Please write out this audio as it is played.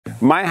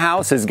My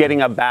house is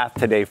getting a bath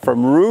today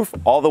from roof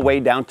all the way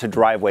down to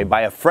driveway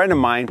by a friend of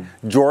mine,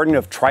 Jordan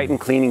of Triton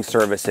Cleaning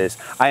Services.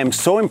 I am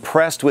so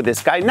impressed with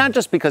this guy, not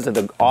just because of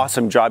the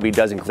awesome job he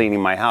does in cleaning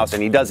my house,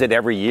 and he does it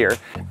every year,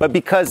 but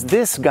because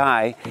this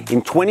guy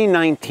in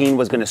 2019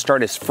 was going to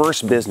start his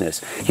first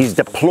business. He's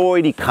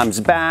deployed, he comes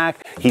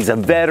back, he's a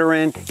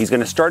veteran, he's going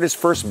to start his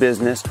first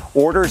business,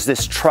 orders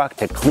this truck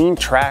to clean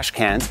trash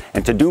cans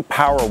and to do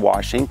power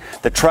washing.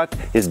 The truck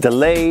is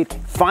delayed,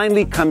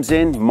 finally comes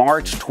in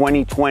March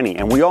 2020.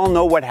 And we all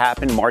know what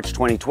happened March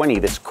 2020.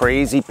 This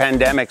crazy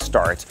pandemic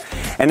starts.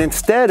 And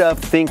instead of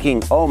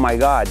thinking, oh my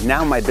God,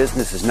 now my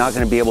business is not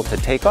going to be able to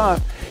take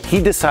off,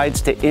 he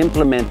decides to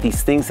implement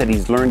these things that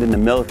he's learned in the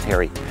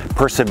military: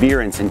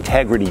 perseverance,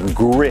 integrity,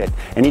 grit.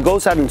 And he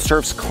goes out and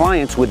serves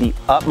clients with the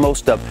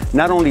utmost of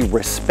not only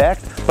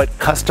respect, but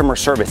customer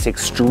service,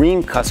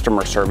 extreme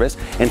customer service,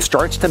 and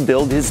starts to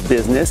build his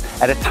business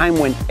at a time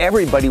when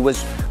everybody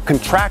was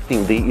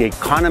contracting. The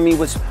economy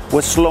was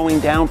slowing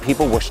down.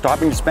 People were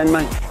stopping to spend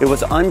money. It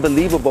was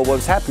unbelievable what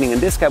was happening, and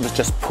this guy was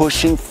just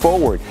pushing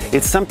forward.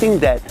 It's something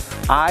that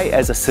I,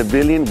 as a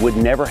civilian, would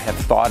never have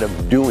thought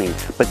of doing.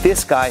 But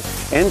this guy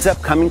ends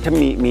up coming to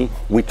meet me.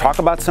 We talk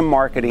about some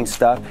marketing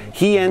stuff.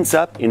 He ends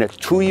up, in a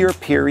 2-year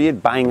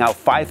period, buying out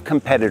 5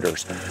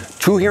 competitors.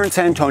 2 here in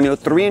San Antonio,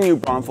 3 in New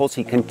Braunfels.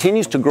 He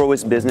continues to grow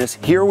his business.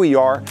 Here we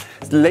are,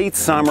 late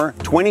summer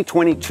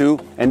 2022,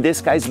 and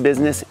this guy's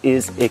business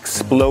is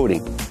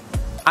exploding.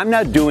 I'm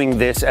not doing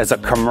this as a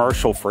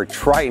commercial for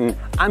Triton.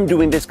 I'm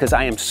doing this because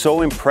I am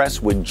so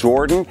impressed with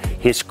Jordan,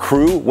 his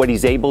crew, what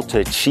he's able to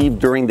achieve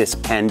during this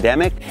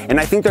pandemic. And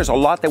I think there's a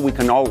lot that we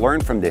can all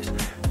learn from this.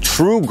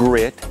 True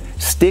grit,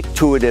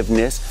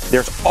 stick-to-itiveness.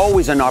 There's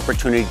always an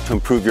opportunity to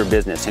improve your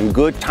business in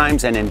good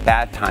times and in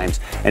bad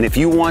times. And if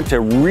you want to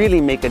really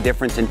make a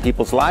difference in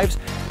people's lives,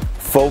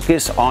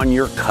 focus on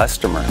your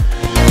customer.